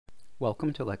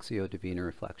Welcome to Lectio Divina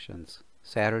Reflections,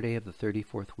 Saturday of the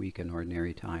 34th week in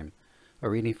Ordinary Time, a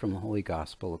reading from the Holy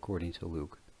Gospel according to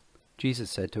Luke.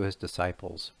 Jesus said to his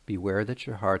disciples, "Beware that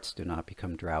your hearts do not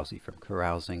become drowsy from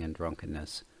carousing and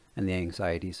drunkenness and the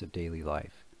anxieties of daily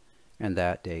life, and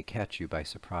that day catch you by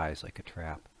surprise like a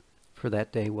trap. For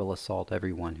that day will assault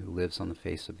everyone who lives on the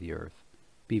face of the earth.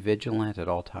 Be vigilant at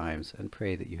all times and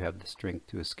pray that you have the strength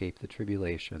to escape the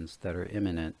tribulations that are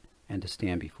imminent and to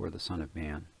stand before the Son of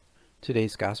Man."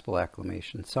 Today's Gospel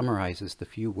acclamation summarizes the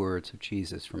few words of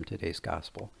Jesus from today's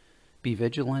Gospel. Be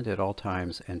vigilant at all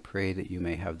times and pray that you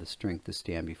may have the strength to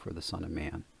stand before the Son of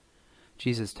Man.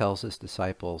 Jesus tells his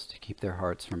disciples to keep their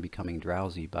hearts from becoming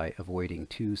drowsy by avoiding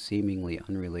two seemingly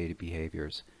unrelated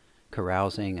behaviors,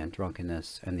 carousing and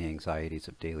drunkenness and the anxieties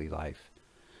of daily life.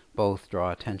 Both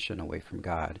draw attention away from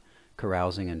God,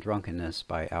 carousing and drunkenness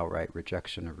by outright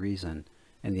rejection of reason,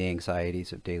 and the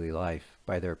anxieties of daily life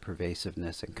by their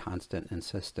pervasiveness and constant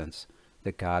insistence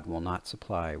that God will not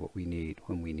supply what we need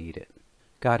when we need it.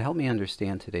 God, help me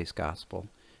understand today's gospel.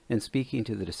 In speaking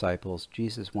to the disciples,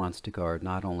 Jesus wants to guard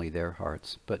not only their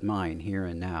hearts, but mine here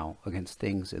and now against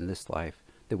things in this life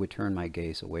that would turn my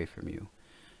gaze away from you.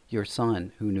 Your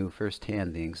Son, who knew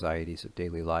firsthand the anxieties of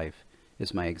daily life,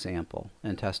 is my example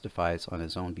and testifies on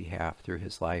his own behalf through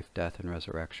his life, death, and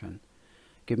resurrection.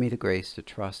 Give me the grace to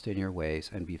trust in your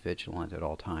ways and be vigilant at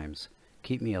all times.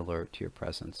 Keep me alert to your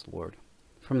presence, Lord.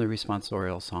 From the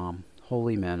responsorial psalm,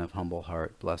 Holy men of humble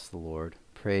heart, bless the Lord.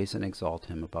 Praise and exalt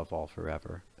him above all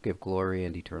forever. Give glory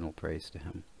and eternal praise to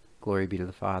him. Glory be to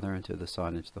the Father, and to the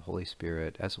Son, and to the Holy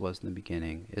Spirit, as was in the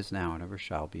beginning, is now, and ever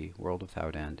shall be, world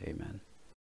without end. Amen.